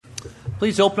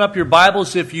Please open up your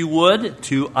Bibles, if you would,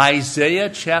 to Isaiah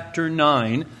chapter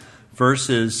 9,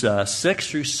 verses 6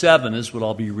 through 7 is what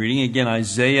I'll be reading. Again,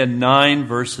 Isaiah 9,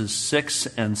 verses 6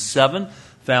 and 7,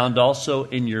 found also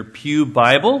in your pew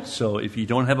Bible. So if you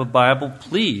don't have a Bible,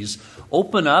 please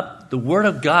open up the Word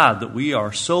of God that we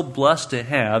are so blessed to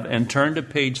have and turn to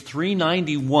page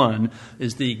 391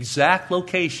 is the exact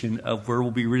location of where we'll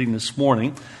be reading this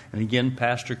morning. And again,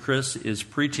 Pastor Chris is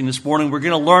preaching this morning. We're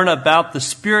going to learn about the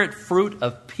Spirit fruit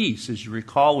of peace. As you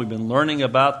recall, we've been learning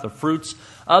about the fruits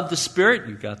of the Spirit.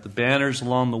 You've got the banners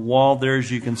along the wall there, as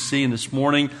you can see. And this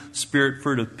morning, Spirit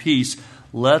fruit of peace.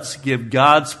 Let's give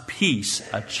God's peace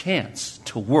a chance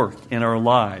to work in our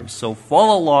lives. So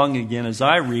follow along again as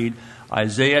I read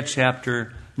Isaiah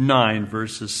chapter 9,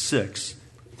 verses 6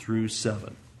 through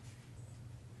 7.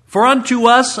 For unto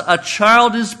us a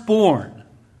child is born,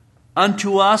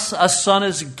 unto us a son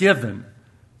is given,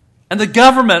 and the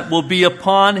government will be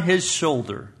upon his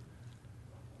shoulder,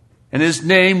 and his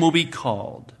name will be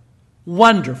called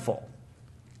Wonderful,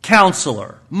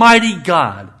 Counselor, Mighty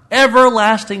God,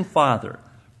 Everlasting Father,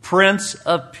 Prince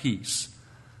of Peace.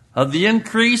 Of the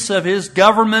increase of his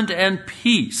government and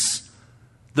peace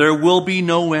there will be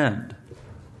no end,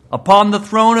 upon the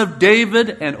throne of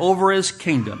David and over his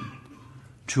kingdom,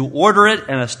 to order it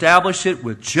and establish it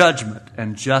with judgment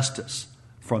and justice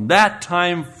from that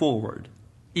time forward,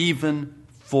 even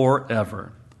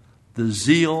forever. The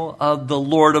zeal of the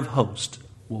Lord of hosts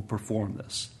will perform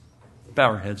this.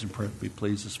 Bow our heads in prayer, if we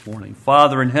please, this morning.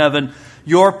 Father in heaven,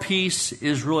 your peace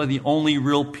is really the only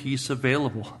real peace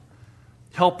available.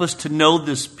 Help us to know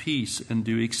this peace and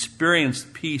to experience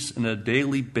peace on a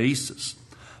daily basis.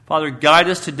 Father, guide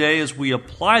us today as we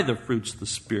apply the fruits of the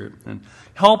Spirit, and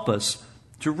help us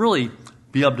to really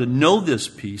be able to know this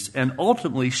peace and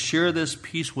ultimately share this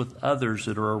peace with others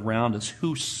that are around us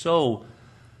who so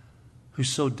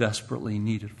desperately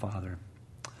need it, Father.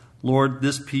 Lord,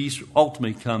 this peace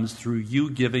ultimately comes through you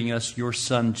giving us your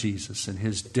Son, Jesus, and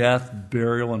his death,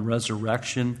 burial, and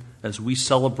resurrection as we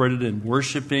celebrated in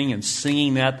worshiping and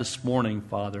singing that this morning,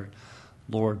 Father.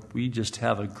 Lord, we just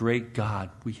have a great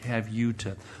God. We have you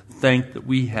to thank that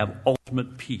we have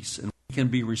ultimate peace and we can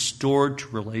be restored to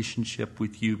relationship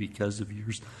with you because of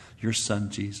your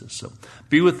Son, Jesus. So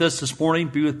be with us this morning.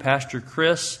 Be with Pastor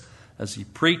Chris as he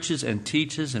preaches and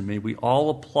teaches, and may we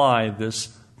all apply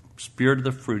this Spirit of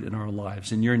the fruit in our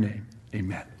lives. In your name,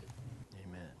 amen.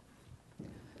 Amen.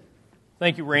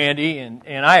 Thank you, Randy.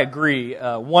 And I agree.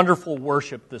 Wonderful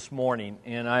worship this morning.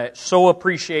 And I so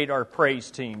appreciate our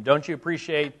praise team. Don't you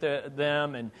appreciate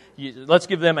them? And let's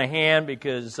give them a hand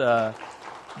because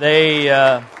they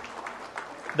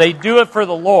do it for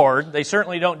the Lord. They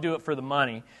certainly don't do it for the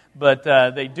money. But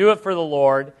they do it for the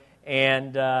Lord.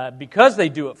 And because they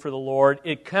do it for the Lord,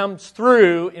 it comes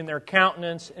through in their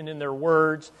countenance and in their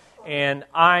words. And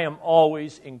I am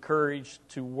always encouraged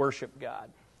to worship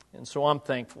God. And so I'm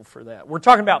thankful for that. We're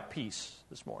talking about peace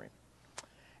this morning.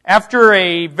 After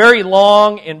a very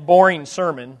long and boring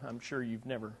sermon, I'm sure you've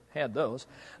never had those,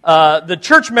 the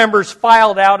church members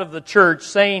filed out of the church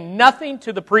saying nothing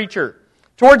to the preacher.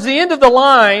 Towards the end of the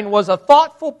line was a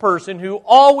thoughtful person who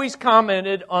always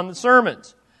commented on the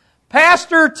sermons.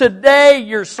 Pastor, today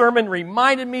your sermon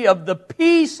reminded me of the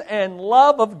peace and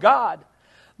love of God.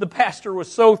 The pastor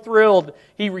was so thrilled,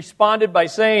 he responded by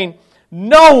saying,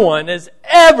 no one has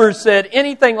ever said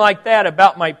anything like that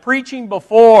about my preaching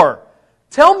before.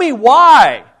 Tell me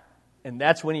why. And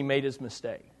that's when he made his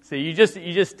mistake. So you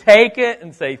just take it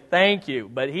and say thank you.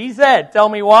 But he said, tell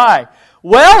me why.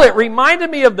 Well, it reminded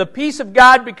me of the peace of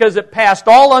God because it passed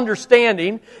all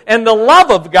understanding, and the love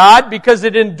of God because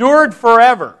it endured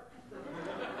forever.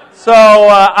 So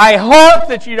I hope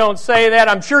that you don't say that.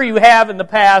 I'm sure you have in the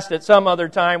past at some other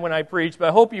time when I preach, but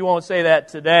I hope you won't say that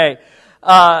today.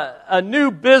 A new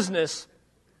business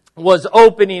was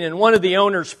opening, and one of the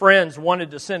owner's friends wanted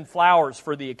to send flowers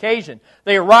for the occasion.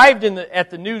 They arrived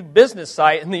at the new business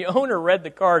site, and the owner read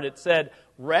the card. It said,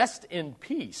 "Rest in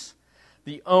peace."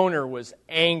 The owner was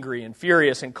angry and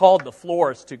furious and called the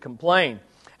florist to complain.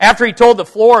 After he told the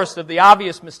florist of the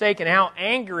obvious mistake and how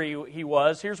angry he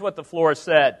was, here's what the florist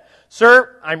said.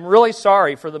 Sir, I'm really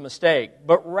sorry for the mistake,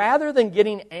 but rather than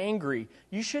getting angry,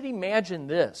 you should imagine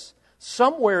this.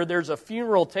 Somewhere there's a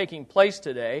funeral taking place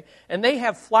today, and they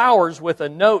have flowers with a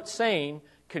note saying,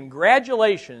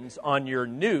 congratulations on your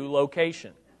new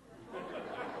location.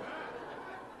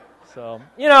 So,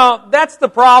 that's the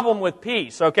problem with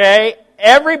peace, okay?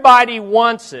 Everybody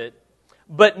wants it,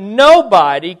 but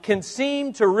nobody can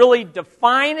seem to really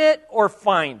define it or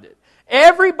find it.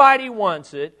 Everybody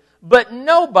wants it, but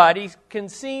nobody can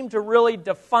seem to really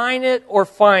define it or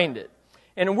find it.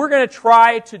 And we're going to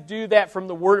try to do that from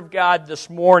the Word of God this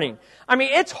morning. I mean,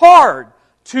 it's hard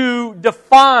to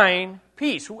define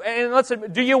peace. And let's say,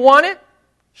 do you want it?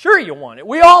 Sure you want it.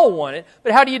 We all want it.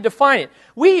 But how do you define it?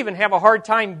 We even have a hard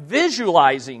time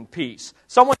visualizing peace.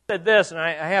 Someone said this, and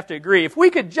I have to agree. If we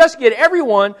could just get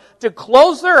everyone to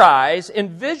close their eyes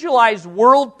and visualize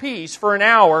world peace for an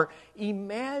hour,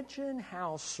 imagine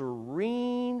how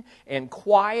serene and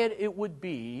quiet it would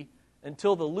be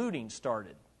until the looting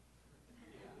started.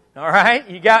 All right?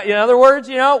 In other words,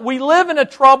 we live in a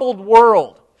troubled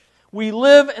world. We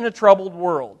live in a troubled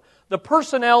world. The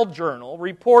Personnel Journal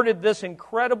reported this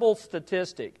incredible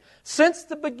statistic. Since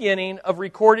the beginning of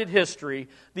recorded history,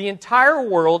 the entire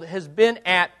world has been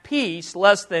at peace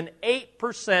less than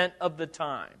 8% of the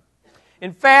time.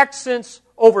 In fact, since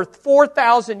over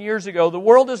 4,000 years ago, the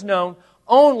world has known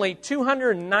only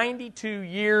 292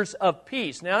 years of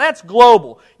peace. Now, that's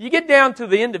global. You get down to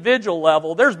the individual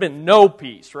level, there's been no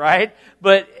peace, right?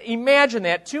 But imagine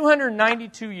that,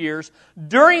 292 years.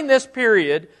 During this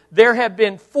period, there have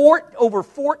been over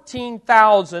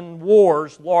 14,000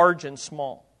 wars, large and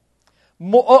small.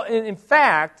 In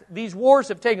fact, these wars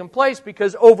have taken place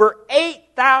because over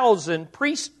 8,000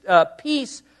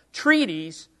 peace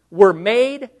treaties were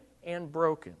made and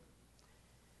broken.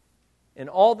 And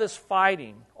all this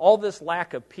fighting, all this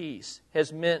lack of peace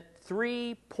has meant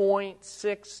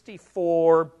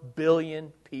 3.64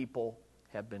 billion people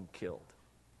have been killed.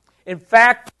 In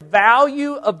fact, the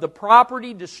value of the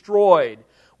property destroyed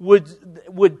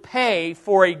would pay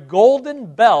for a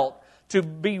golden belt to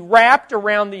be wrapped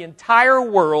around the entire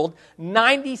world,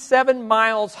 97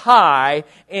 miles high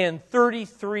and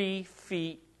 33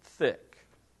 feet thick.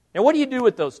 Now, what do you do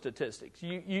with those statistics?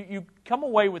 You come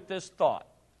away with this thought.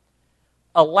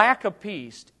 A lack of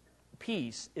peace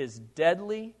is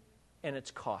deadly and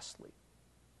it's costly.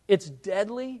 It's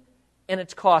deadly and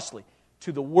it's costly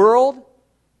to the world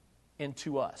and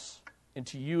to us and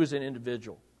to you as an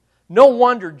individual. No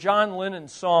wonder John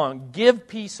Lennon's song, Give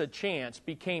Peace a Chance,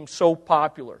 became so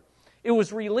popular. It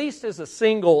was released as a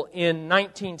single in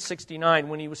 1969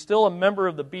 when he was still a member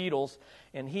of the Beatles,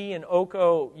 and he and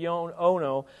Yoko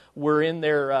Ono were in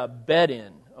their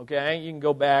bed-in. Okay, you can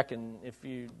go back, and if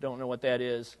you don't know what that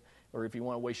is, or if you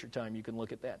want to waste your time, you can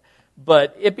look at that.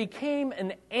 But it became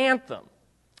an anthem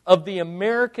of the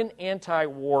American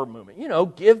anti-war movement.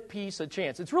 Give peace a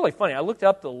chance. It's really funny. I looked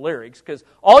up the lyrics because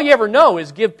all you ever know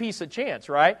is give peace a chance,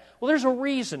 right? Well, there's a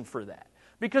reason for that.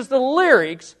 Because the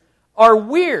lyrics are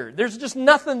weird. There's just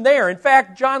nothing there. In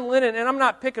fact, John Lennon, and I'm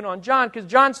not picking on John, because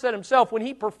John said himself, when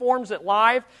he performs it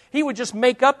live, he would just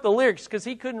make up the lyrics because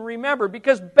he couldn't remember.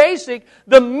 Because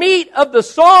the meat of the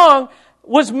song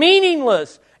was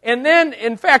meaningless. And then,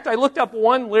 in fact, I looked up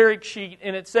one lyric sheet,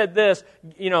 and it said this,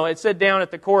 it said down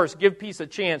at the chorus, give peace a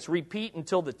chance, repeat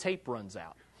until the tape runs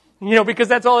out. Because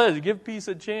that's all it is. Give peace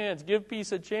a chance, give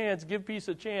peace a chance, give peace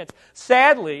a chance.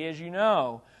 Sadly, as you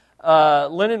know,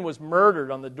 Lennon was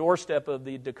murdered on the doorstep of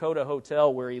the Dakota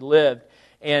Hotel where he lived,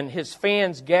 and his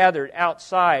fans gathered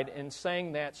outside and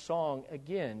sang that song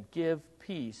again, Give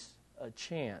Peace a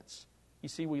Chance. You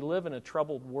see, we live in a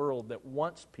troubled world that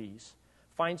wants peace,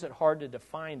 finds it hard to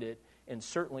define it, and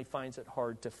certainly finds it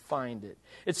hard to find it.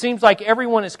 It seems like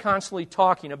everyone is constantly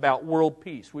talking about world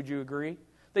peace. Would you agree?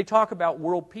 They talk about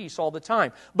world peace all the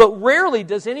time. But rarely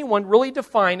does anyone really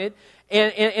define it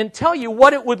and tell you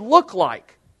what it would look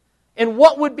like and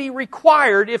what would be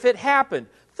required if it happened.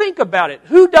 Think about it.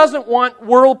 Who doesn't want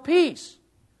world peace?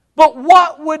 But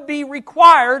what would be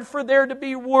required for there to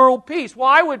be world peace? Well,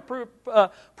 I would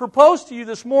propose to you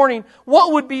this morning,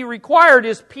 what would be required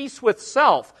is peace with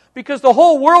self. Because the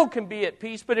whole world can be at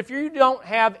peace, but if you don't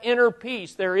have inner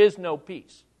peace, there is no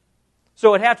peace.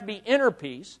 So it'd have to be inner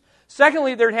peace.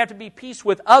 Secondly, there'd have to be peace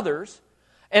with others,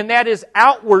 and that is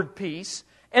outward peace.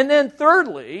 And then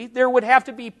thirdly, there would have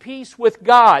to be peace with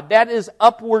God. That is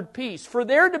upward peace. For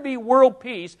there to be world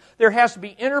peace, there has to be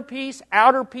inner peace,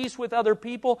 outer peace with other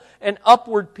people, and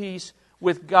upward peace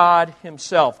with God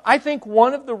Himself. I think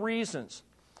one of the reasons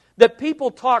that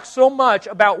people talk so much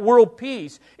about world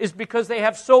peace is because they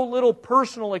have so little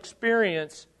personal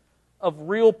experience of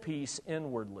real peace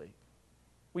inwardly.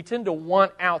 We tend to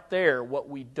want out there what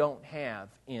we don't have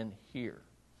in here.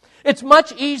 It's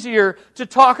much easier to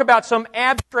talk about some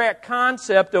abstract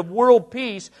concept of world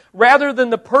peace rather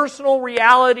than the personal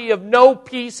reality of no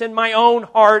peace in my own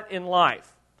heart and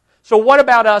life. So what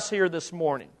about us here this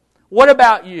morning? What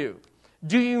about you?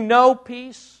 Do you know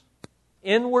peace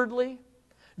inwardly?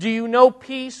 Do you know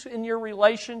peace in your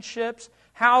relationships?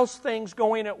 How's things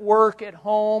going at work, at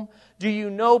home? Do you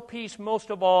know peace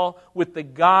most of all with the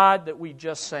God that we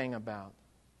just sang about?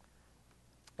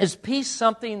 Is peace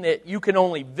something that you can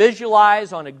only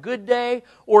visualize on a good day,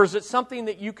 or is it something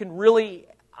that you can really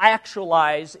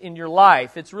actualize in your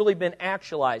life? It's really been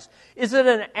actualized. Is it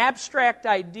an abstract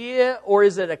idea, or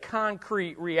is it a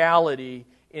concrete reality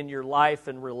in your life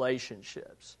and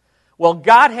relationships? Well,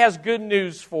 God has good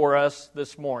news for us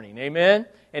this morning. Amen?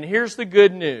 And here's the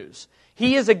good news.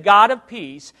 He is a God of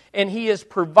peace, and He has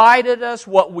provided us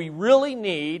what we really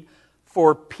need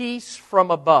for peace from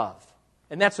above.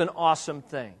 And that's an awesome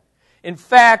thing. In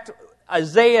fact,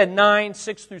 Isaiah 9,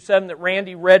 6 through 7 that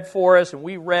Randy read for us and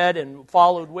we read and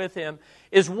followed with him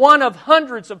is one of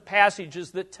hundreds of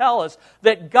passages that tell us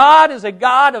that God is a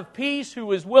God of peace who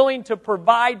is willing to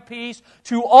provide peace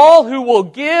to all who will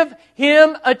give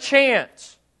Him a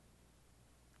chance.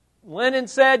 Lennon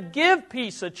said, give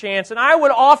peace a chance. And I would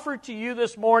offer to you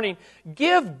this morning,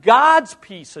 give God's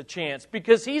peace a chance,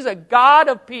 because He's a God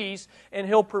of peace and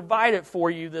He'll provide it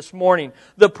for you this morning.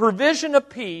 The provision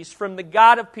of peace from the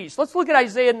God of peace. Let's look at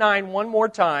Isaiah 9 one more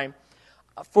time.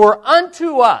 For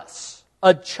unto us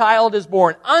a child is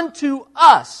born, unto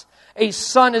us a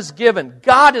son is given.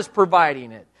 God is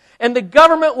providing it. And the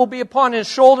government will be upon His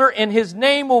shoulder, and His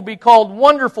name will be called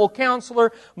Wonderful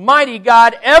Counselor, Mighty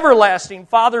God, Everlasting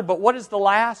Father. But what is the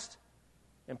last?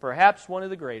 And perhaps one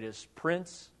of the greatest,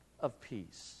 Prince of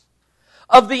Peace.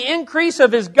 Of the increase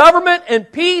of His government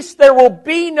and peace there will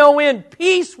be no end.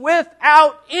 Peace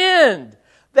without end.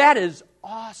 That is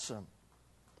awesome.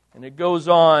 And it goes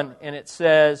on and it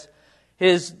says,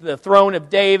 the throne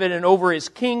of David and over His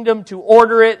kingdom, to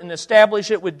order it and establish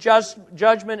it with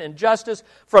judgment and justice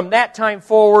from that time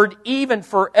forward, even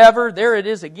forever. There it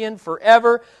is again,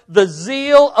 forever. The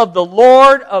zeal of the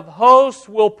Lord of hosts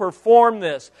will perform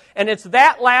this. And it's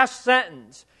that last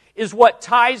sentence is what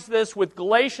ties this with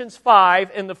Galatians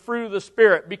 5 and the fruit of the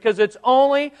Spirit, because it's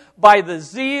only by the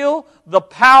zeal, the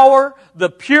power, the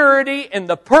purity, and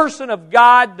the person of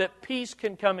God that peace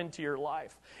can come into your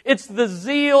life. It's the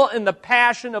zeal and the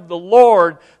passion of the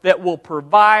Lord that will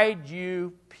provide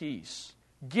you peace.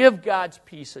 Give God's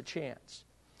peace a chance.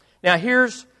 Now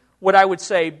here's what I would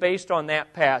say based on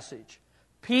that passage.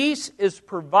 Peace is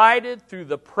provided through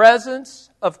the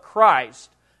presence of Christ,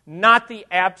 not the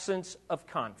absence of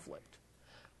conflict.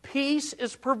 Peace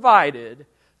is provided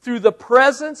through the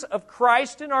presence of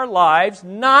Christ in our lives,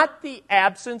 not the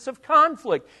absence of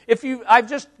conflict. I've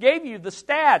just gave you the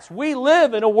stats. We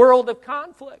live in a world of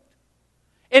conflict.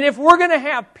 And if we're going to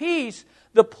have peace,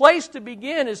 the place to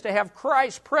begin is to have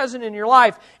Christ present in your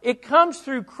life. It comes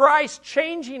through Christ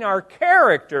changing our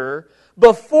character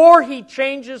before He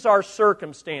changes our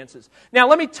circumstances. Now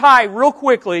let me tie real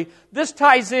quickly. This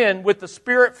ties in with the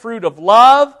Spirit fruit of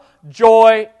love,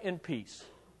 joy, and peace.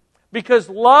 Because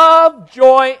love,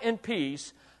 joy, and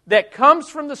peace that comes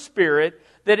from the Spirit,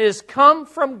 that is come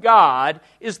from God,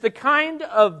 is the kind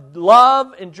of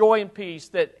love and joy and peace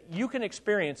that you can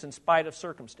experience in spite of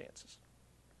circumstances.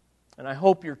 And I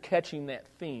hope you're catching that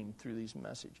theme through these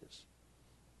messages.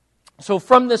 So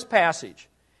from this passage,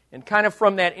 and kind of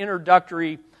from that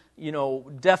introductory,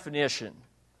 definition,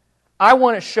 I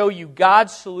want to show you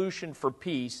God's solution for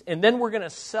peace, and then we're going to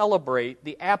celebrate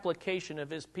the application of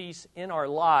His peace in our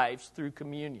lives through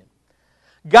communion.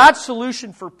 God's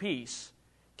solution for peace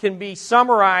can be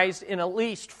summarized in at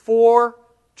least 4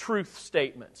 truth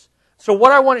statements. So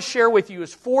what I want to share with you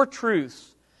is 4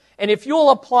 truths. And if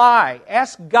you'll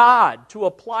ask God to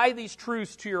apply these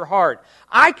truths to your heart,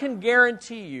 I can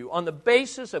guarantee you, on the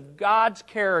basis of God's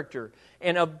character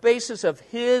and a basis of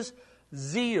His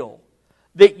zeal,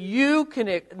 that you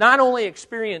can not only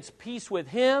experience peace with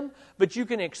Him, but you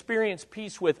can experience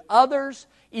peace with others,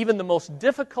 even the most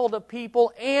difficult of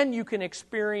people, and you can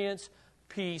experience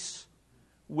peace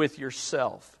with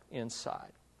yourself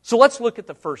inside. So let's look at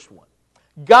the first one.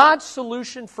 God's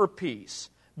solution for peace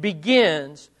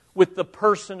begins with the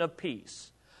person of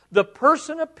peace. The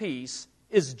person of peace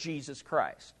is Jesus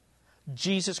Christ.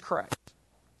 Jesus Christ.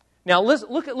 Now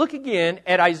look again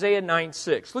at Isaiah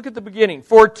 9:6. Look at the beginning.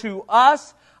 For to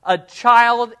us a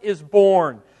child is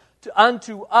born.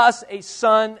 Unto us a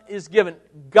son is given.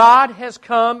 God has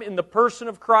come in the person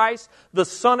of Christ, the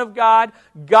Son of God.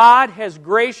 God has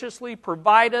graciously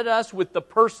provided us with the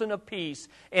person of peace,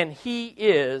 and He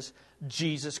is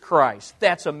Jesus Christ.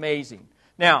 That's amazing.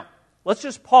 Now, let's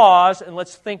just pause and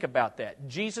let's think about that.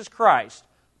 Jesus Christ,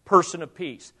 person of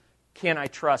peace. Can I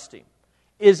trust Him?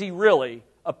 Is He really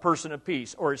a person of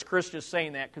peace? Or is Chris just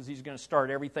saying that because he's going to start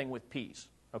everything with peace?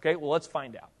 Okay, well, let's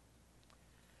find out.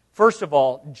 First of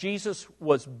all, Jesus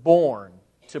was born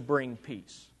to bring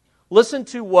peace. Listen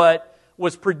to what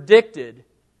was predicted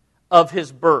of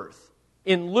His birth.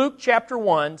 In Luke chapter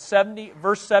 1,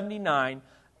 verse 79,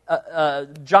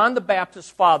 John the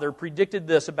Baptist's father predicted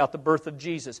this about the birth of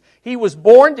Jesus. He was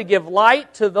born to give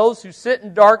light to those who sit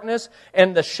in darkness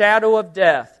and the shadow of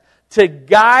death, to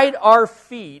guide our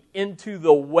feet into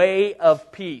the way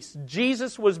of peace.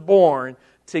 Jesus was born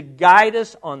to guide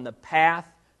us on the path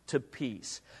to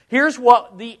peace. Here's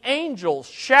what the angels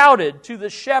shouted to the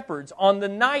shepherds on the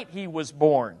night he was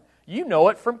born. You know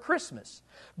it from Christmas.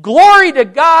 Glory to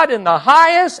God in the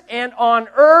highest, and on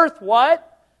earth, what?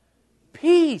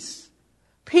 Peace.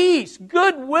 Peace.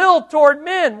 Goodwill toward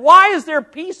men. Why is there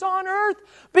peace on earth?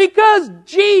 Because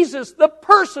Jesus, the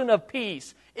person of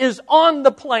peace, is on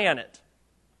the planet.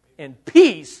 And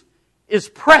peace is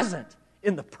present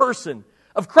in the person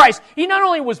of Christ. He not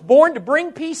only was born to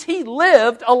bring peace, He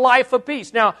lived a life of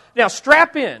peace. Now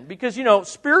strap in, because,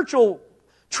 spiritual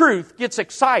truth gets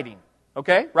exciting.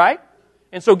 Okay, right?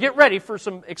 And so get ready for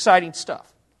some exciting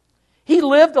stuff. He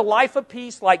lived a life of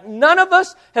peace like none of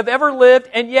us have ever lived,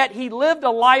 and yet He lived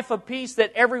a life of peace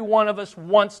that every one of us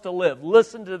wants to live.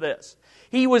 Listen to this.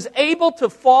 He was able to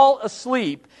fall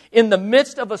asleep in the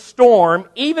midst of a storm,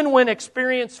 even when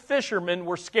experienced fishermen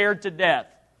were scared to death.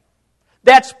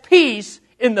 That's peace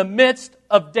in the midst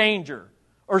of danger,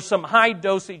 or some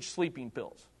high-dosage sleeping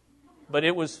pills. But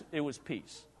it was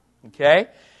peace. Okay?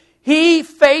 He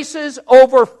faces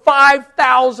over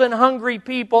 5,000 hungry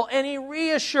people, and He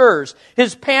reassures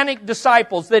His panicked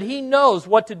disciples that He knows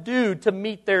what to do to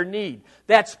meet their need.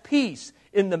 That's peace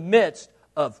in the midst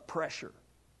of pressure.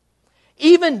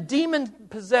 Even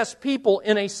demon-possessed people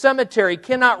in a cemetery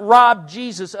cannot rob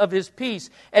Jesus of His peace,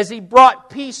 as He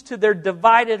brought peace to their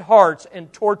divided hearts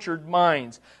and tortured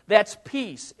minds. That's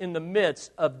peace in the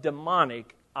midst of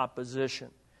demonic opposition.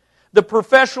 The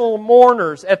professional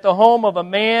mourners at the home of a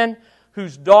man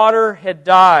whose daughter had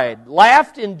died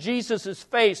laughed in Jesus'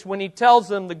 face when He tells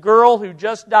them the girl who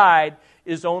just died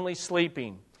is only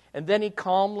sleeping. And then He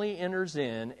calmly enters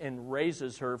in and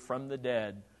raises her from the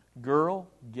dead. Girl,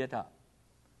 get up.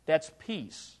 That's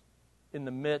peace in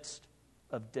the midst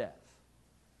of death.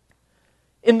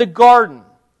 In the garden,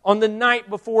 on the night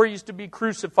before He's to be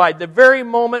crucified, the very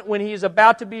moment when He is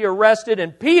about to be arrested,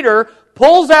 and Peter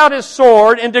pulls out his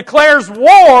sword and declares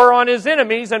war on his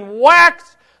enemies and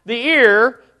whacks the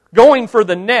ear, going for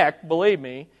the neck, believe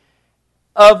me,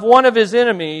 of one of his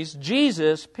enemies,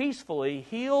 Jesus peacefully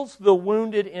heals the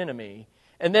wounded enemy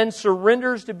and then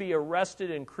surrenders to be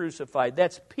arrested and crucified.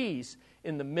 That's peace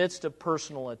in the midst of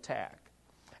personal attack.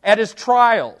 At His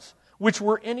trials, which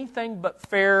were anything but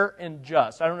fair and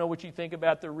just. I don't know what you think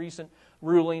about the recent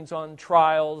rulings on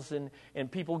trials, and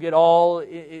people get all,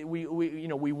 we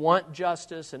want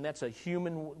justice, and that's a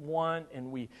human want,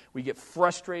 and we get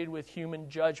frustrated with human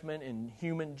judgment and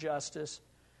human justice.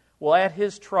 Well, at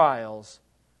His trials,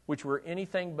 which were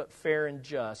anything but fair and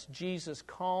just, Jesus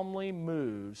calmly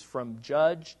moves from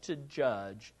judge to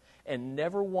judge and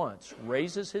never once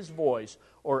raises His voice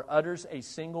or utters a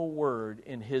single word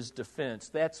in His defense.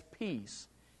 That's peace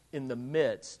in the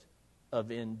midst of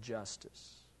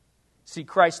injustice. See,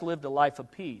 Christ lived a life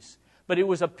of peace, but it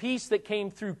was a peace that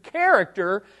came through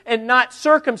character and not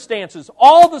circumstances.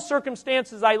 All the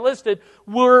circumstances I listed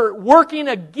were working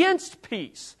against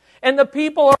peace, and the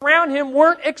people around Him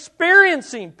weren't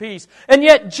experiencing peace. And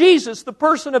yet Jesus, the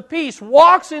person of peace,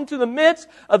 walks into the midst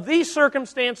of these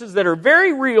circumstances that are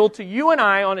very real to you and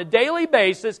I on a daily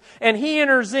basis, and He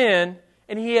enters in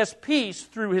and He has peace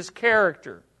through His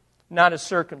character, not His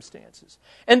circumstances.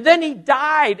 And then He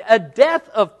died a death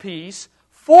of peace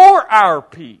for our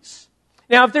peace.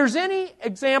 Now, if there's any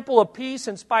example of peace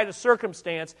in spite of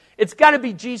circumstance, it's got to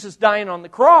be Jesus dying on the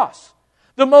cross.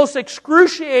 The most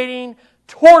excruciating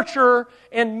torture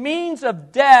and means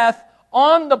of death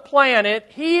on the planet.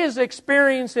 He is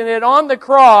experiencing it on the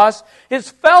cross. His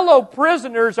fellow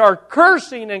prisoners are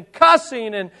cursing and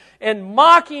cussing and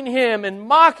mocking Him and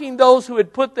mocking those who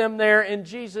had put them there. And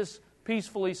Jesus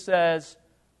peacefully says,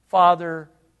 Father,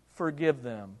 forgive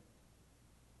them.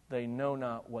 They know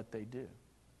not what they do.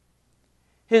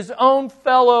 His own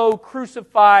fellow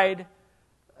crucified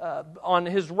on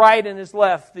His right and His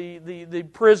left, the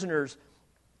prisoners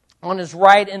on His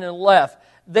right and His left,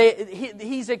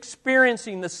 He's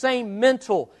experiencing the same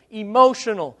mental,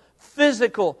 emotional,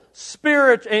 physical,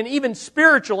 spiritual, and even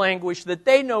spiritual anguish that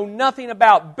they know nothing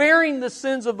about, bearing the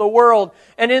sins of the world.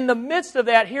 And in the midst of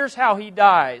that, here's how He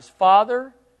dies.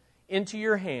 Father, into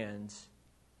Your hands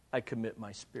I commit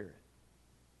my spirit.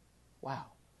 Wow.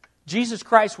 Jesus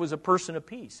Christ was a person of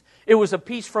peace. It was a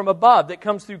peace from above that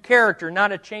comes through character,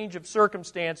 not a change of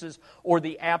circumstances or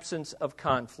the absence of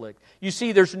conflict. You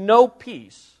see, there's no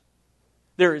peace.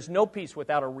 There is no peace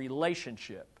without a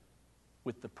relationship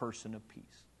with the person of peace.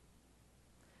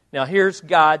 Now here's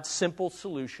God's simple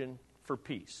solution for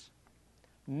peace.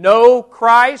 No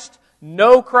Christ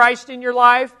in your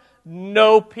life,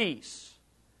 no peace.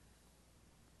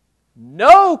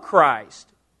 No Christ,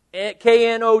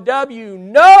 K-N-O-W,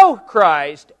 no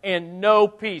Christ, and no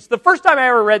peace. The first time I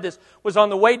ever read this was on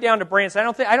the way down to Branson.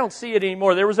 I don't see it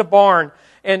anymore. There was a barn,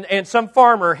 and some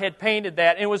farmer had painted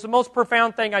that, and it was the most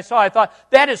profound thing I saw. I thought,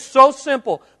 that is so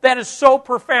simple. That is so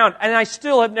profound, and I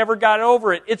still have never got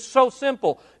over it. It's so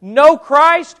simple. No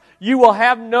Christ, you will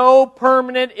have no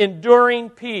permanent, enduring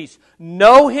peace.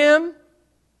 Know Him,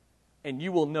 and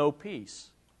you will know peace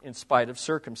in spite of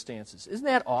circumstances. Isn't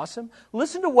that awesome?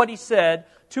 Listen to what He said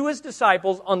to His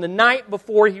disciples on the night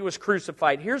before He was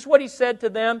crucified. Here's what He said to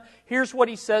them. Here's what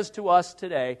He says to us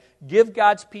today. Give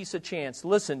God's peace a chance.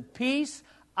 Listen, peace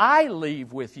I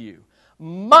leave with you.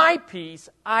 My peace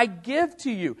I give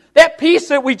to you. That peace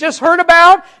that we just heard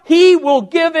about, He will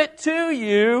give it to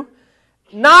you,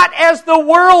 not as the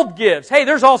world gives. Hey,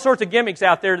 there's all sorts of gimmicks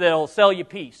out there that'll sell you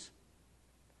peace.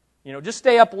 Just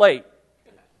stay up late.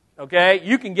 Okay?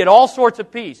 You can get all sorts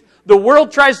of peace. The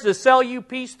world tries to sell you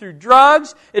peace through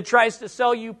drugs. It tries to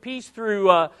sell you peace through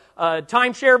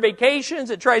timeshare vacations.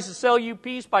 It tries to sell you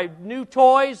peace by new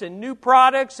toys and new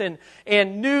products and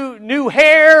new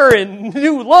hair and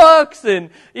new looks.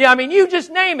 And you just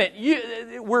name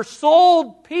it. We're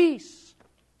sold peace.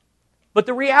 But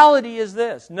the reality is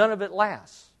this. None of it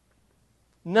lasts.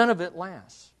 None of it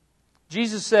lasts.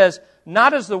 Jesus says,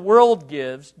 not as the world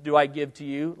gives do I give to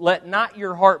you. Let not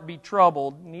your heart be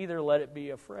troubled, neither let it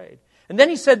be afraid. And then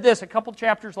He said this, a couple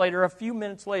chapters later, a few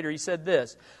minutes later, He said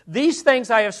this. These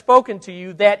things I have spoken to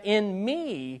you, that in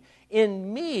me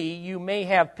you may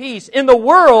have peace. In the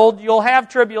world you'll have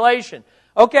tribulation.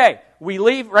 Okay, we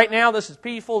leave right now, this is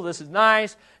peaceful, this is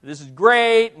nice, this is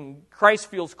great, and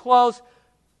Christ feels close.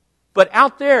 But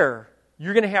out there,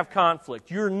 you're going to have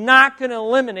conflict. You're not going to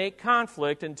eliminate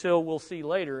conflict until we'll see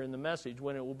later in the message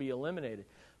when it will be eliminated.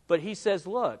 But He says,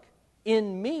 look,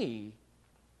 in me,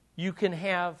 you can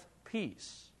have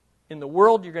peace. In the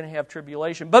world, you're going to have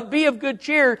tribulation. But be of good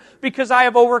cheer, because I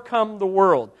have overcome the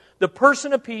world. The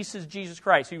person of peace is Jesus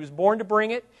Christ. He was born to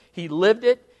bring it. He lived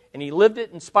it. And He lived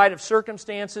it in spite of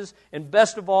circumstances. And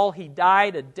best of all, He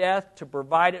died a death to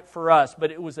provide it for us. But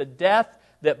it was a death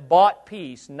that bought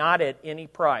peace, not at any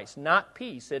price. Not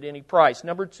peace at any price.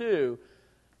 Number two,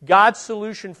 God's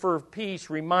solution for peace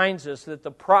reminds us that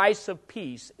the price of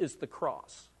peace is the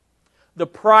cross. The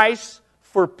price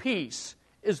for peace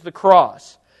is the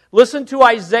cross. Listen to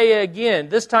Isaiah again,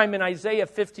 this time in Isaiah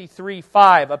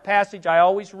 53:5, a passage I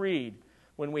always read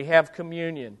when we have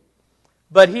communion.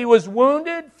 But He was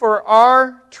wounded for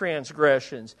our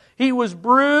transgressions. He was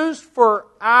bruised for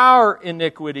our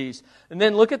iniquities. And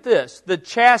then look at this. The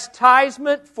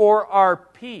chastisement for our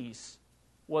peace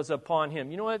was upon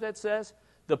Him. You know what that says?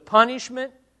 The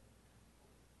punishment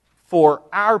for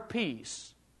our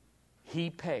peace He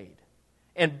paid.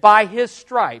 And by His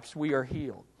stripes we are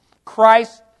healed.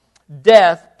 Christ's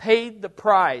death paid the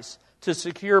price to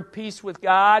secure peace with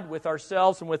God, with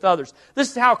ourselves, and with others. This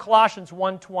is how Colossians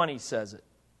 1:20 says it.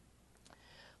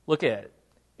 Look at it.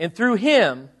 And through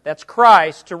Him, that's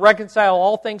Christ, to reconcile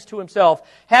all things to Himself,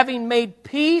 having made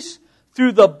peace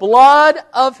through the blood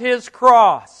of His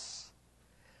cross.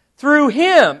 Through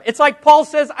Him. It's like Paul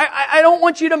says, I don't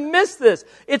want you to miss this.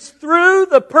 It's through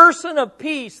the person of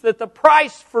peace that the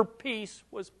price for peace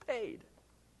was paid.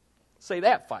 Say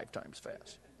that 5 times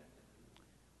fast.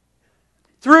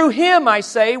 Through Him, I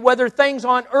say, whether things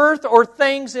on earth or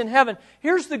things in heaven.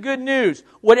 Here's the good news.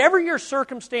 Whatever your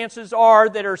circumstances are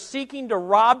that are seeking to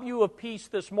rob you of peace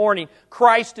this morning,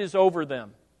 Christ is over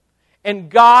them.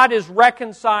 And God is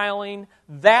reconciling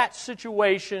that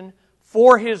situation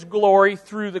for His glory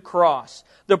through the cross.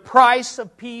 The price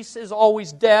of peace is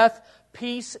always death.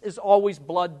 Peace is always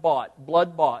blood bought.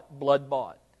 Blood bought. Blood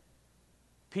bought.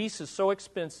 Peace is so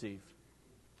expensive,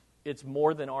 it's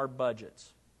more than our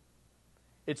budgets.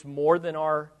 It's more than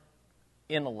our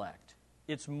intellect.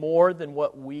 It's more than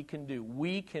what we can do.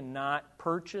 We cannot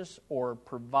purchase or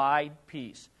provide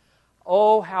peace.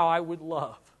 Oh, how I would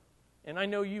love, and I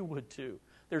know you would too.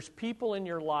 There's people in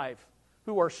your life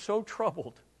who are so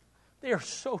troubled. They are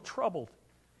so troubled.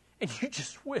 And you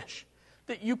just wish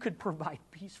that you could provide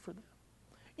peace for them.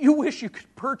 You wish you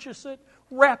could purchase it,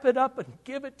 wrap it up, and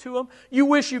give it to them. You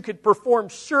wish you could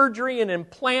perform surgery and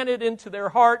implant it into their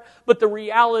heart. But the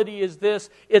reality is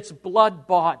this, it's blood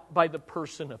bought by the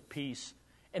person of peace.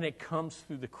 And it comes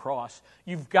through the cross.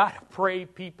 You've got to pray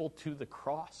people to the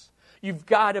cross. You've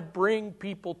got to bring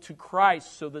people to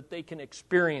Christ so that they can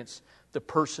experience the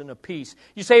person of peace.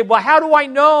 You say, well, how do I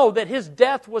know that His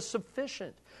death was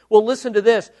sufficient? Well, listen to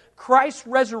this. Christ's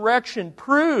resurrection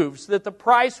proves that the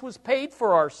price was paid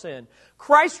for our sin.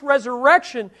 Christ's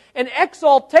resurrection and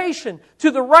exaltation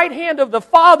to the right hand of the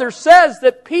Father says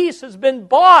that peace has been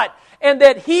bought and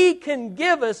that He can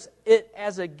give us it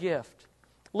as a gift.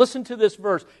 Listen to this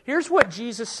verse. Here's what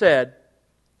Jesus said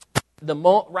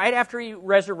right after He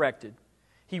resurrected.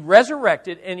 He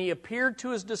resurrected and He appeared to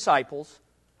His disciples.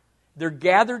 They're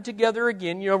gathered together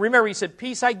again. Remember He said,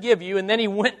 "Peace I give you," and then He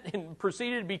went and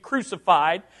proceeded to be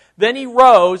crucified. Then He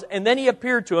rose, and then He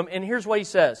appeared to them. And here's what He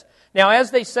says. Now,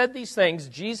 as they said these things,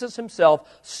 Jesus Himself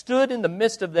stood in the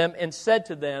midst of them and said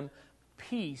to them,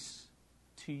 "Peace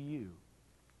to you."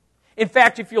 In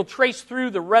fact, if you'll trace through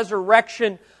the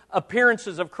resurrection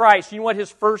appearances of Christ, you know what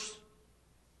His first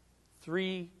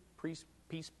 3,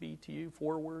 peace be to you,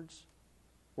 4 words,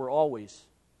 were always,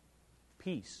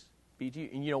 peace be to you.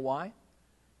 And you know why?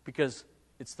 Because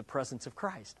it's the presence of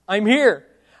Christ. I'm here,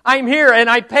 and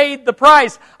I paid the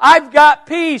price. I've got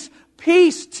peace.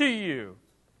 Peace to you.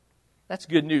 That's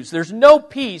good news. There's no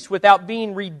peace without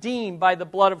being redeemed by the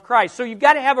blood of Christ. So you've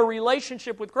got to have a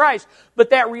relationship with Christ,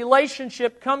 but that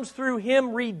relationship comes through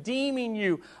Him redeeming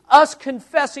you, us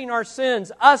confessing our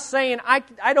sins, us saying,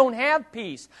 I don't have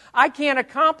peace. I can't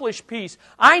accomplish peace.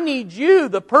 I need you,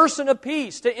 the person of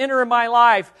peace, to enter in my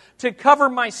life, to cover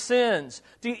my sins,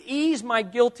 to ease my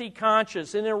guilty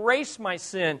conscience and erase my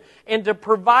sin, and to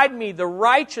provide me the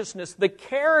righteousness, the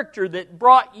character that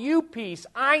brought you peace.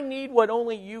 I need what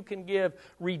only you can give.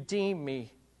 Redeem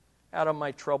me out of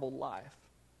my troubled life.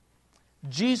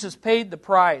 Jesus paid the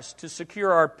price to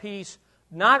secure our peace,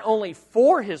 not only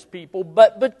for His people,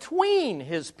 but between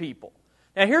His people.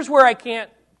 Now here's where I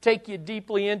can't take you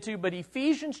deeply into, but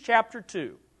Ephesians chapter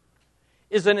 2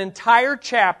 is an entire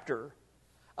chapter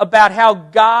about how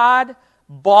God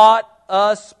bought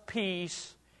us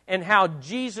peace and how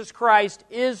Jesus Christ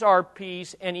is our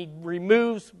peace, and He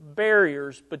removes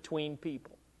barriers between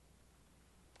people.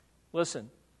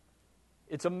 Listen,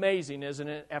 it's amazing, isn't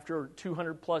it, after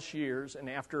 200 plus years and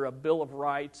after a Bill of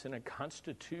Rights and a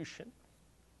Constitution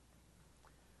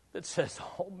that says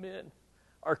all men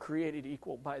are created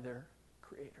equal by their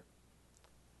Creator.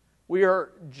 We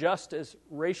are just as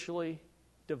racially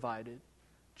divided,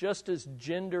 just as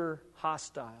gender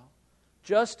hostile,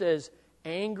 just as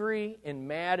angry and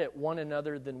mad at one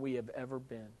another than we have ever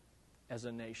been as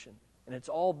a nation. And it's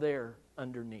all there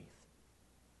underneath.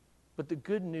 But the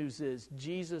good news is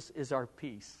Jesus is our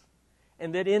peace,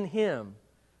 and that in Him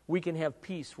we can have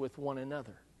peace with one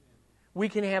another. We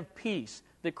can have peace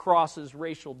that crosses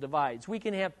racial divides. We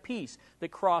can have peace that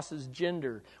crosses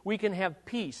gender. We can have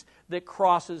peace that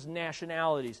crosses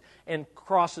nationalities and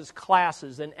crosses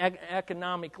classes and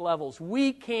economic levels.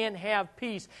 We can have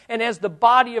peace. And as the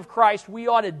body of Christ, we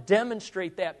ought to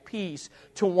demonstrate that peace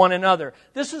to one another.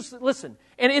 Listen,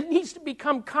 and it needs to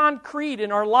become concrete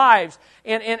in our lives.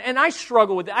 And I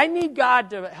struggle with it. I need God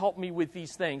to help me with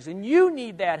these things. And you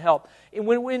need that help. And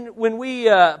when we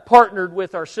partnered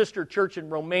with our sister church in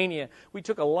Romania, we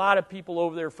took a lot of people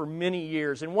over there for many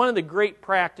years. And one of the great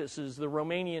practices the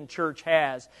Romanian church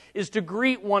has is to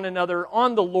greet one another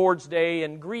on the Lord's Day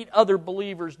and greet other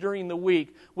believers during the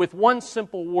week with one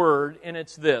simple word, and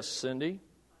it's this, Cindy.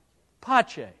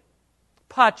 Pace.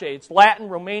 Pace. It's Latin,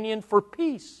 Romanian for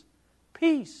peace.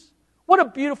 Peace. What a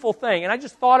beautiful thing. And I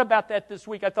just thought about that this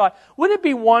week. I thought, wouldn't it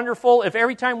be wonderful if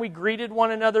every time we greeted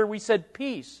one another, we said,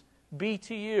 peace be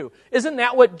to you? Isn't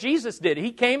that what Jesus did?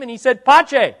 He came and He said,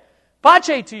 Pace.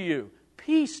 Pace to you.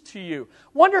 Peace to you.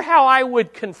 Wonder how I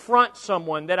would confront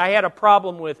someone that I had a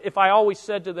problem with if I always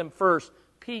said to them first,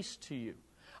 peace to you.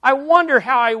 I wonder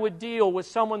how I would deal with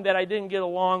someone that I didn't get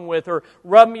along with or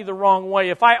rubbed me the wrong way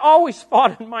if I always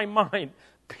thought in my mind,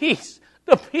 peace,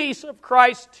 the peace of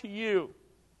Christ to you.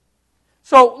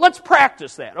 So let's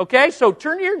practice that, okay? So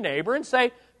turn to your neighbor and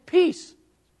say, peace.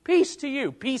 Peace to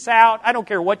you. Peace out. I don't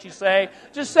care what you say.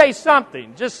 Just say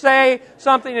something. Just say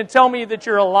something and tell me that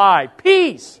you're alive.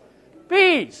 Peace.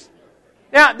 Peace.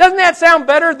 Now, doesn't that sound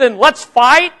better than let's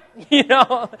fight?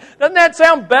 Doesn't that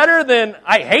sound better than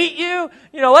I hate you?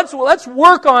 Let's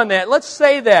work on that. Let's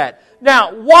say that.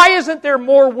 Now, why isn't there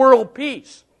more world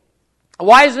peace?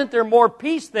 Why isn't there more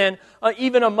peace then,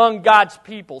 even among God's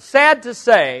people? Sad to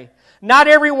say, not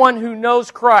everyone who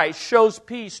knows Christ shows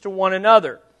peace to one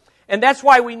another. And that's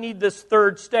why we need this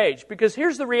third stage. Because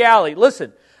here's the reality.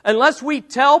 Listen, unless we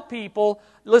tell people,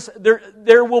 listen,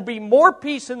 there will be more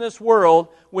peace in this world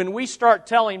when we start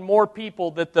telling more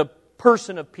people that the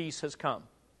person of peace has come.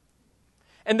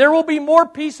 And there will be more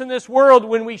peace in this world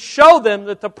when we show them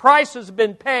that the price has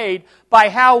been paid by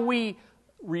how we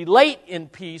relate in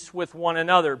peace with one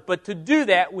another. But to do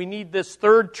that, we need this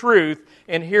third truth,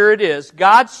 and here it is.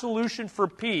 God's solution for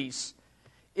peace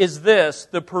is this: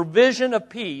 the provision of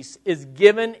peace is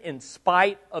given in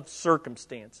spite of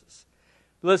circumstances.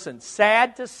 Listen,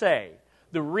 sad to say,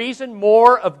 the reason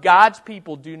more of God's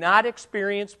people do not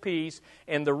experience peace,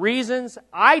 and the reasons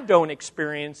I don't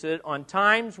experience it on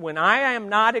times when I am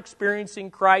not experiencing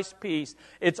Christ's peace,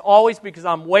 it's always because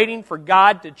I'm waiting for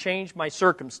God to change my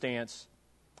circumstance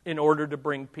in order to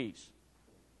bring peace.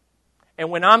 And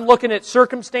when I'm looking at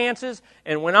circumstances,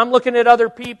 and when I'm looking at other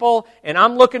people, and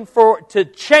I'm looking to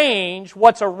change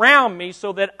what's around me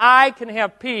so that I can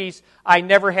have peace, I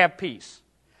never have peace.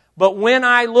 But when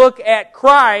I look at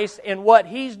Christ and what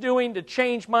He's doing to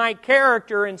change my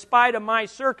character in spite of my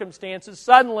circumstances,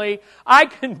 suddenly I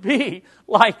can be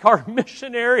like our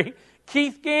missionary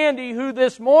Keith Gandy, who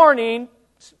this morning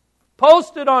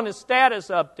posted on his status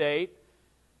update,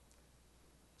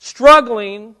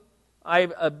 struggling, I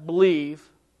believe,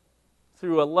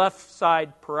 through a left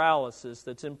side paralysis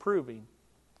that's improving.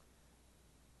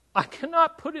 I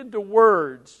cannot put into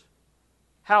words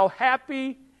how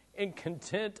happy and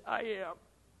content I am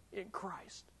in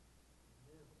Christ.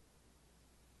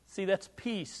 See, that's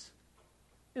peace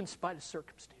in spite of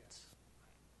circumstance.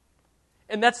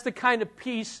 And that's the kind of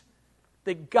peace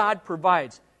that God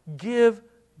provides. Give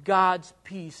God's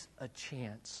peace a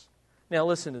chance. Now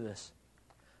listen to this.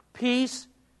 Peace,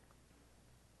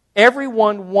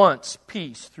 everyone wants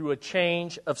peace through a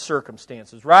change of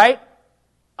circumstances, right?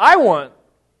 I want,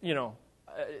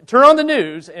 turn on the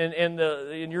news and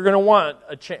you're going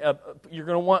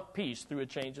to want peace through a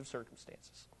change of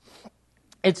circumstances.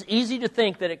 It's easy to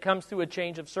think that it comes through a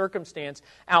change of circumstance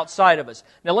outside of us.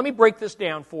 Now let me break this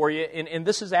down for you, and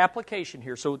this is application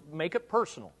here, so make it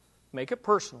personal. Make it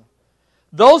personal.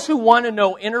 Those who want to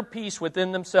know inner peace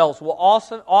within themselves will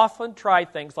also often try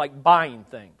things like buying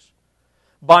things.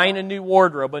 Buying a new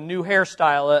wardrobe, a new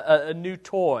hairstyle, a new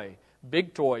toy.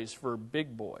 Big toys for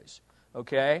big boys.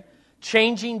 Okay?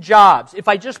 Changing jobs. If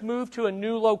I just move to a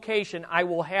new location, I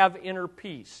will have inner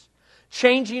peace.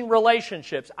 Changing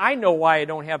relationships. I know why I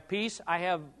don't have peace. I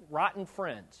have rotten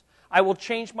friends. I will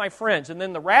change my friends. And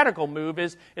then the radical move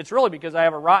is, it's really because I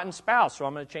have a rotten spouse, so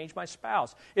I'm going to change my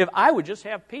spouse. If I would just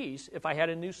have peace if I had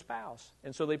a new spouse.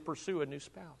 And so they pursue a new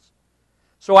spouse.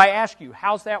 So I ask you,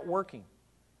 how's that working?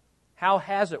 How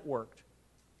has it worked?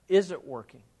 Is it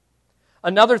working?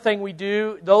 Another thing we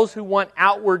do, those who want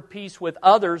outward peace with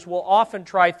others will often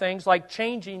try things like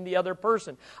changing the other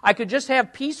person. I could just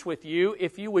have peace with you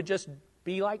if you would just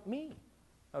be like me,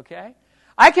 okay?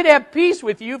 I could have peace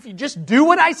with you if you just do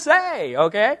what I say,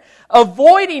 okay?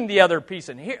 Avoiding the other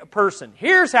person.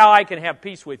 Here's how I can have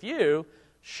peace with you.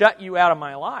 Shut you out of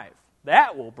my life.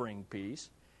 That will bring peace.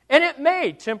 And it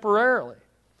may temporarily.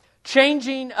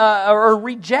 Changing or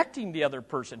rejecting the other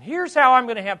person. Here's how I'm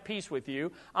going to have peace with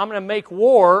you. I'm going to make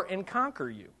war and conquer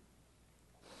you.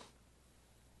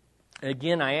 And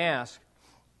again, I ask,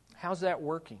 how's that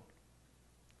working?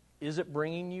 Is it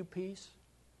bringing you peace?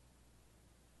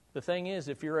 The thing is,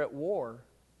 if you're at war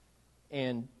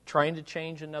and trying to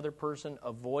change another person,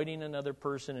 avoiding another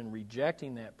person, and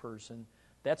rejecting that person,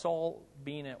 that's all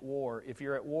being at war. If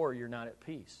you're at war, you're not at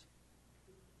peace.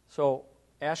 So,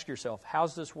 ask yourself,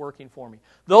 how's this working for me?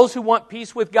 Those who want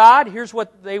peace with God, here's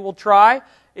what they will try.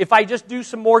 If I just do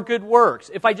some more good works,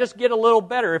 if I just get a little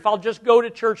better, if I'll just go to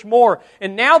church more.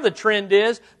 And now the trend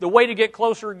is, the way to get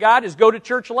closer to God is go to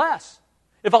church less.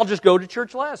 If I'll just go to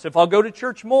church less, if I'll go to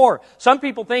church more. Some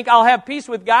people think I'll have peace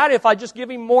with God if I just give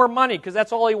Him more money, because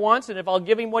that's all He wants, and if I'll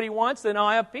give Him what He wants, then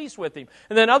I'll have peace with Him.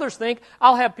 And then others think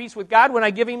I'll have peace with God when I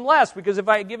give Him less, because if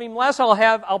I give Him less,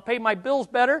 I'll pay my bills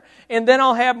better, and then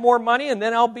I'll have more money, and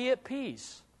then I'll be at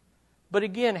peace. But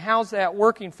again, how's that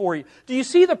working for you? Do you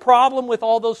see the problem with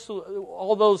all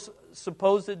those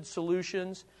supposed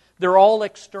solutions? They're all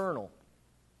external.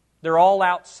 They're all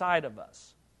outside of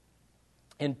us.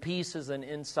 And peace is an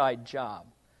inside job.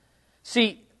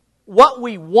 See, what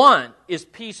we want is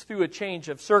peace through a change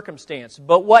of circumstance.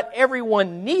 But what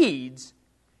everyone needs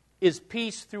is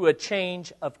peace through a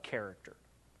change of character.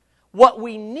 What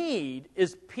we need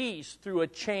is peace through a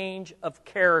change of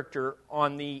character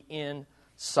on the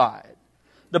inside.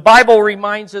 The Bible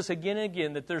reminds us again and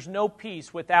again that there's no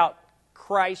peace without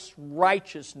Christ's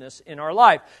righteousness in our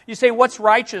life. You say, what's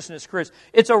righteousness, Chris?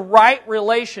 It's a right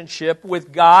relationship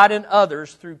with God and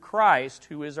others through Christ,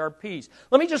 who is our peace.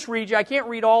 Let me just read you. I can't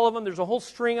read all of them. There's a whole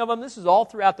string of them. This is all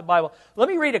throughout the Bible. Let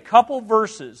me read a couple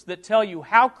verses that tell you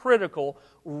how critical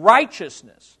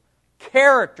righteousness,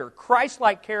 character,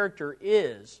 Christ-like character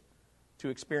is to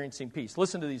experiencing peace.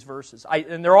 Listen to these verses.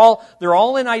 And they're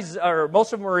all in Isaiah, or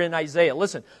most of them are in Isaiah.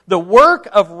 Listen, the work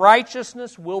of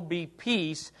righteousness will be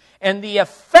peace, and the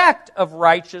effect of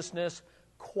righteousness,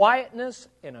 quietness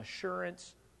and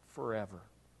assurance forever.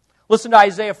 Listen to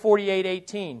Isaiah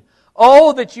 48:18.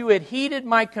 Oh, that you had heeded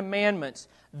my commandments,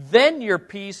 then your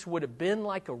peace would have been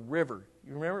like a river.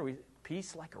 You remember,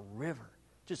 peace like a river,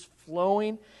 just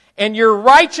flowing. And your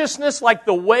righteousness like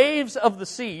the waves of the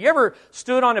sea. You ever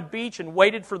stood on a beach and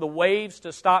waited for the waves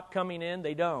to stop coming in?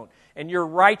 They don't. And your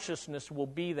righteousness will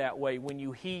be that way when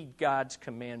you heed God's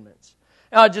commandments.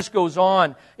 Now it just goes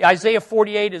on. Isaiah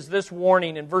 48 is this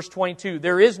warning in verse 22.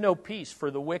 There is no peace for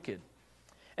the wicked.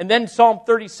 And then Psalm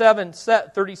 37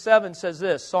 says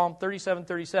this, Psalm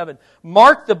 37:37.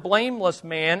 Mark the blameless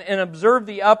man and observe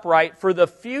the upright, for the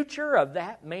future of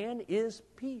that man is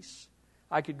peace.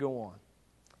 I could go on.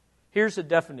 Here's a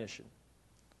definition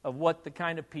of what the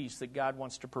kind of peace that God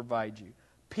wants to provide you.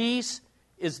 Peace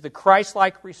is the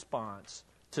Christ-like response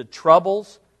to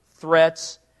troubles,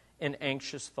 threats, and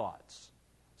anxious thoughts.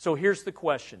 So here's the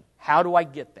question. How do I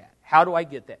get that? How do I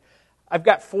get that? I've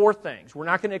got 4 things. We're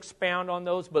not going to expound on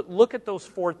those, but look at those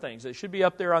 4 things. They should be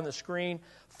up there on the screen.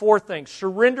 4 things.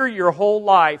 Surrender your whole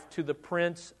life to the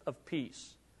Prince of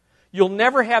Peace. You'll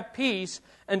never have peace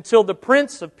until the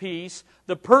Prince of Peace,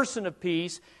 the person of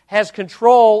peace, has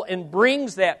control and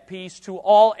brings that peace to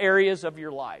all areas of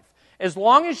your life. As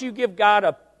long as you give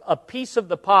God a piece of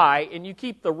the pie and you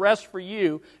keep the rest for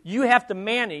you, you have to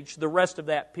manage the rest of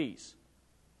that piece.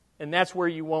 And that's where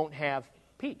you won't have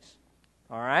peace.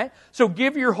 All right? So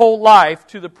give your whole life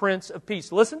to the Prince of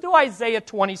Peace. Listen to Isaiah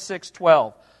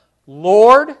 26:12.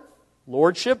 Lord,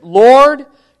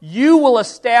 you will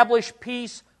establish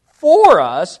peace for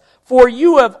us, for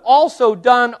you have also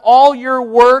done all your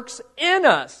works in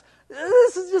us.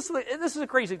 This is a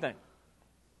crazy thing.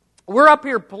 We're up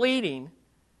here pleading,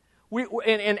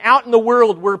 and out in the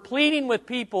world, we're pleading with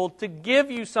people to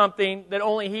give you something that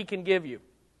only He can give you.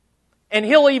 And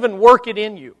He'll even work it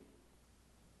in you.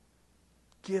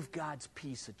 Give God's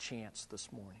peace a chance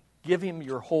this morning. Give Him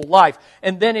your whole life.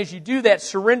 And then as you do that,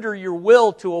 surrender your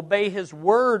will to obey His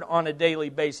Word on a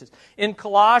daily basis. In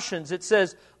Colossians, it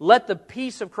says, let the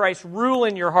peace of Christ rule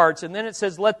in your hearts. And then it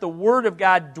says, let the Word of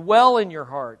God dwell in your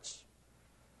hearts.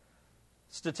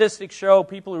 Statistics show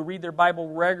people who read their Bible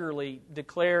regularly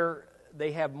declare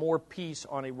they have more peace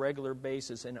on a regular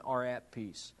basis and are at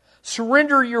peace.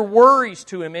 Surrender your worries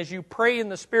to Him as you pray in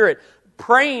the Spirit.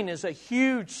 Praying is a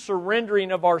huge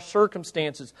surrendering of our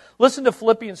circumstances. Listen to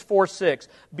Philippians 4:6.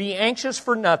 Be anxious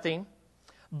for nothing,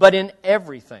 but in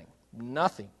everything.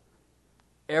 Nothing.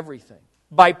 Everything.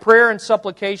 By prayer and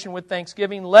supplication with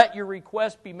thanksgiving, let your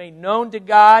requests be made known to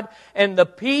God, and the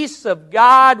peace of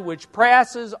God, which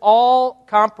passes all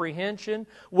comprehension,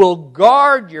 will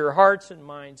guard your hearts and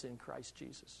minds in Christ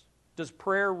Jesus. Does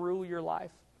prayer rule your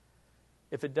life?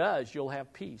 If it does, you'll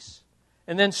have peace.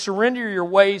 And then surrender your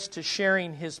ways to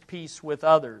sharing His peace with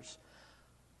others.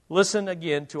 Listen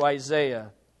again to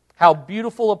Isaiah. How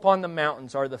beautiful upon the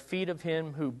mountains are the feet of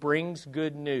Him who brings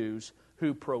good news,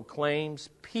 who proclaims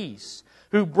peace,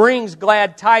 who brings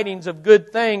glad tidings of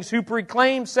good things, who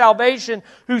proclaims salvation,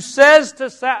 who says to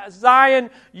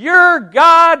Zion, your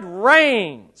God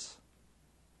reigns.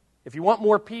 If you want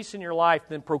more peace in your life,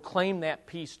 then proclaim that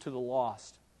peace to the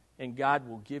lost, and God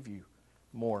will give you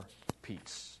more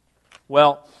peace.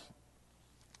 Well,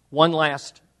 one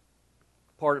last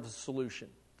part of the solution,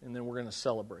 and then we're going to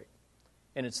celebrate.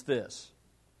 And it's this.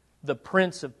 The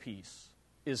Prince of Peace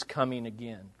is coming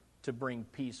again to bring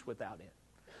peace without end.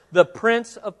 The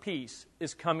Prince of Peace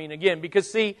is coming again.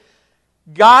 Because, see,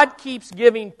 God keeps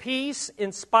giving peace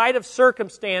in spite of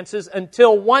circumstances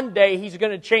until one day He's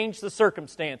going to change the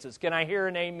circumstances. Can I hear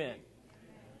an amen?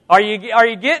 Are you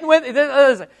getting with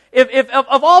it? If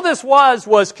all this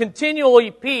was continually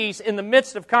peace in the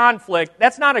midst of conflict,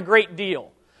 that's not a great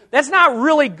deal. That's not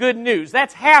really good news.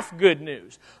 That's half good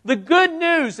news. The good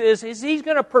news is He's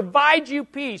going to provide you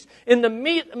peace in the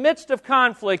midst of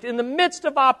conflict, in the midst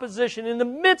of opposition, in the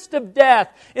midst of death,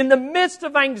 in the midst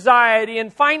of anxiety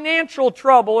and financial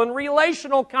trouble and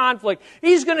relational conflict.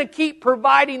 He's going to keep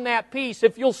providing that peace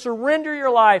if you'll surrender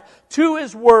your life to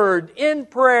His Word, in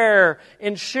prayer,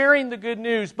 in sharing the good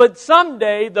news. But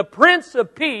someday, the Prince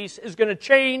of Peace is going to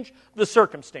change the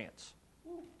circumstance.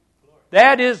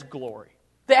 That is glory.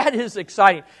 That is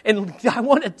exciting. And I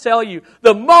want to tell you,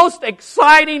 the most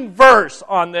exciting verse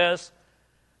on this,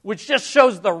 which just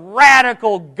shows the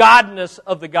radical godness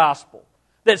of the gospel,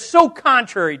 that's so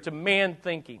contrary to man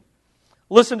thinking.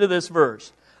 Listen to this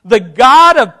verse. The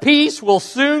God of peace will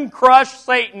soon crush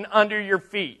Satan under your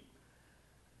feet.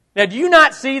 Now, do you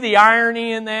not see the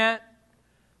irony in that?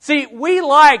 See, we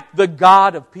like the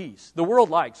God of peace. The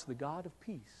world likes the God of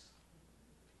peace.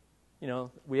 You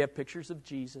know, we have pictures of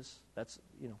Jesus. That's,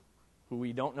 who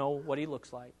we don't know what he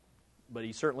looks like. But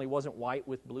he certainly wasn't white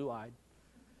with blue-eyed.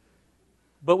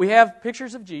 But we have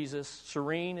pictures of Jesus,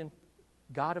 serene and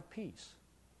God of peace.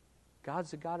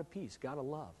 God's the God of peace, God of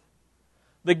love.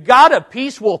 The God of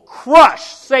peace will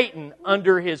crush Satan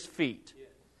under his feet.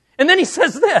 And then he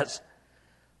says this,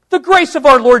 the grace of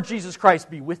our Lord Jesus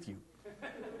Christ be with you.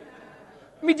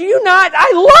 I mean, do you not?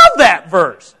 I love that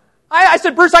verse. I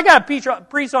said, Bruce, I got to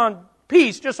preach on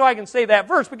peace just so I can say that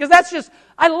verse, because that's just,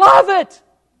 I love it.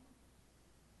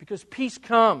 Because peace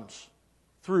comes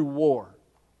through war,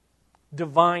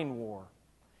 divine war.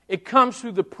 It comes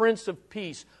through the Prince of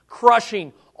Peace,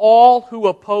 crushing all who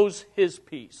oppose His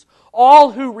peace,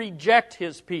 all who reject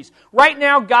His peace. Right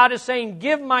now, God is saying,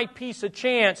 give my peace a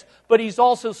chance, but He's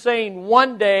also saying,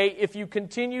 one day, if you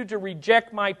continue to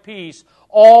reject my peace,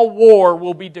 all war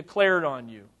will be declared on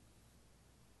you.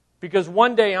 Because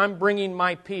one day I'm bringing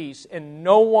my peace, and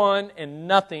no one and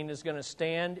nothing is going to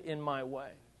stand in my way.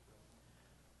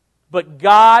 But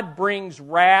God brings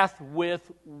wrath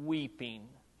with weeping.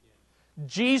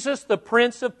 Jesus, the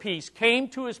Prince of Peace, came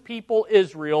to His people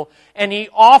Israel, and He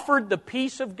offered the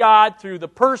peace of God through the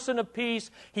person of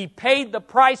peace. He paid the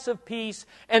price of peace,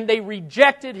 and they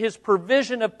rejected His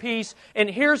provision of peace. And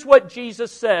here's what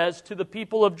Jesus says to the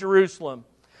people of Jerusalem.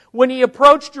 When He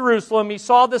approached Jerusalem, He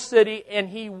saw the city, and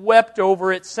He wept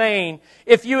over it, saying,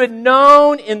 if you had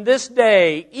known in this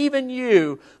day, even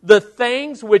you, the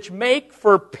things which make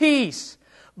for peace,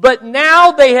 but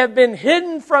now they have been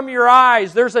hidden from your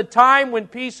eyes. There's a time when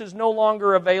peace is no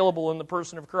longer available in the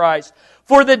person of Christ.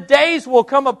 For the days will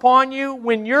come upon you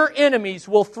when your enemies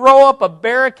will throw up a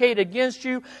barricade against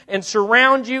you and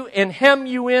surround you and hem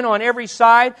you in on every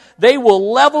side. They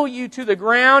will level you to the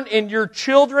ground and your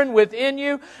children within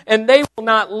you, and they will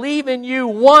not leave in you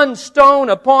one stone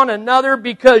upon another,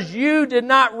 because you did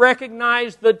not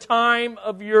recognize the time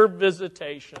of your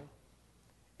visitation.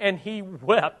 And He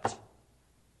wept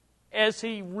as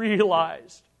He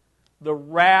realized the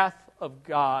wrath of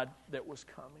God that was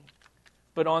coming.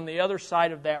 But on the other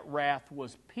side of that wrath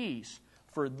was peace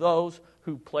for those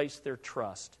who placed their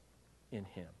trust in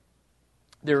Him.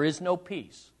 There is no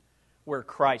peace where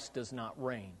Christ does not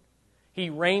reign. He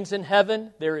reigns in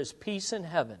heaven, there is peace in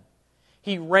heaven.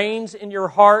 He reigns in your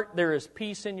heart, there is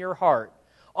peace in your heart.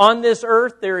 On this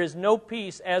earth, there is no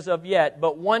peace as of yet,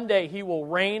 but one day He will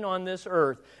reign on this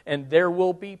earth, and there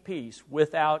will be peace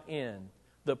without end.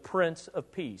 The Prince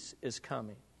of Peace is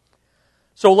coming.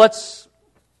 So let's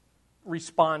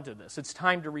respond to this. It's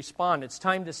time to respond. It's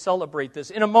time to celebrate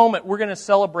this. In a moment, we're going to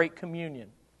celebrate communion.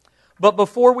 But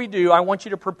before we do, I want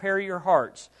you to prepare your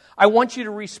hearts. I want you to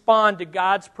respond to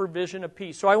God's provision of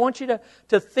peace. So I want you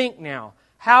to think now,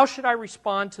 how should I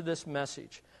respond to this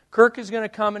message? Kirk is going to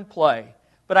come and play.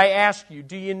 But I ask you,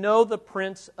 do you know the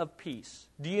Prince of Peace?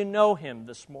 Do you know Him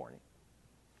this morning?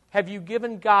 Have you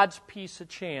given God's peace a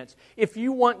chance? If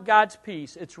you want God's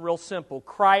peace, it's real simple.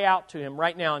 Cry out to Him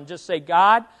right now and just say,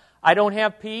 God, I don't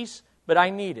have peace, but I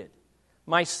need it.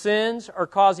 My sins are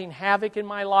causing havoc in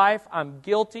my life. I'm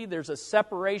guilty. There's a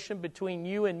separation between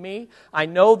you and me. I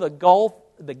know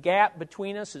the gap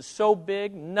between us is so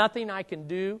big, nothing I can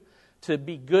do to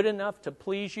be good enough to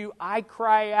please you. I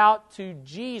cry out to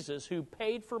Jesus who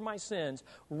paid for my sins.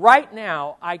 Right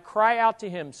now, I cry out to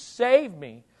Him, save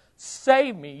me,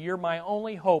 save me. You're my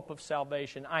only hope of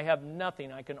salvation. I have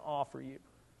nothing I can offer you.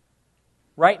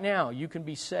 Right now, you can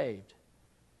be saved.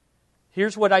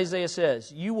 Here's what Isaiah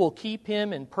says, you will keep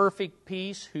him in perfect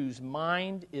peace whose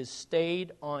mind is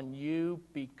stayed on you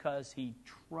because he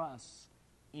trusts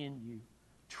in you.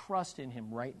 Trust in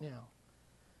Him right now.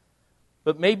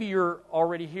 But maybe you're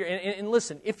already here. And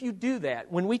listen, if you do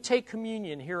that, when we take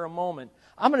communion here in a moment,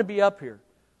 I'm going to be up here.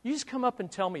 You just come up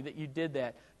and tell me that you did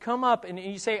that. Come up and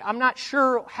you say, I'm not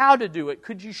sure how to do it.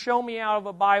 Could you show me out of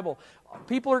a Bible?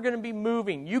 People are going to be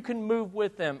moving. You can move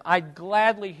with them. I'd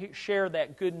gladly share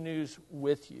that good news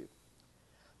with you.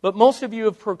 But most of you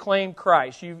have proclaimed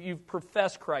Christ. You've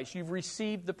professed Christ. You've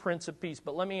received the Prince of Peace.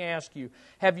 But let me ask you,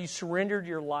 have you surrendered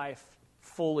your life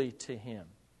fully to Him?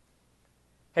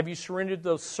 Have you surrendered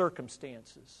those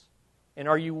circumstances? And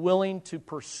are you willing to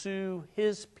pursue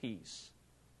His peace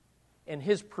and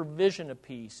His provision of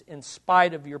peace in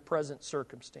spite of your present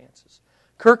circumstances?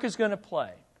 Kirk is going to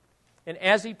play. And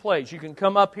as he plays, you can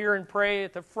come up here and pray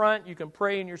at the front. You can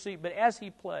pray in your seat. But as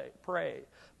he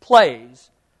plays,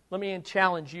 let me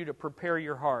challenge you to prepare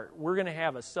your heart. We're going to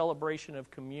have a celebration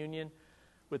of communion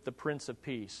with the Prince of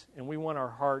Peace. And we want our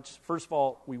hearts, first of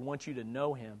all, we want you to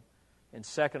know Him. And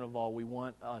second of all, we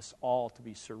want us all to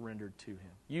be surrendered to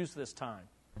Him. Use this time.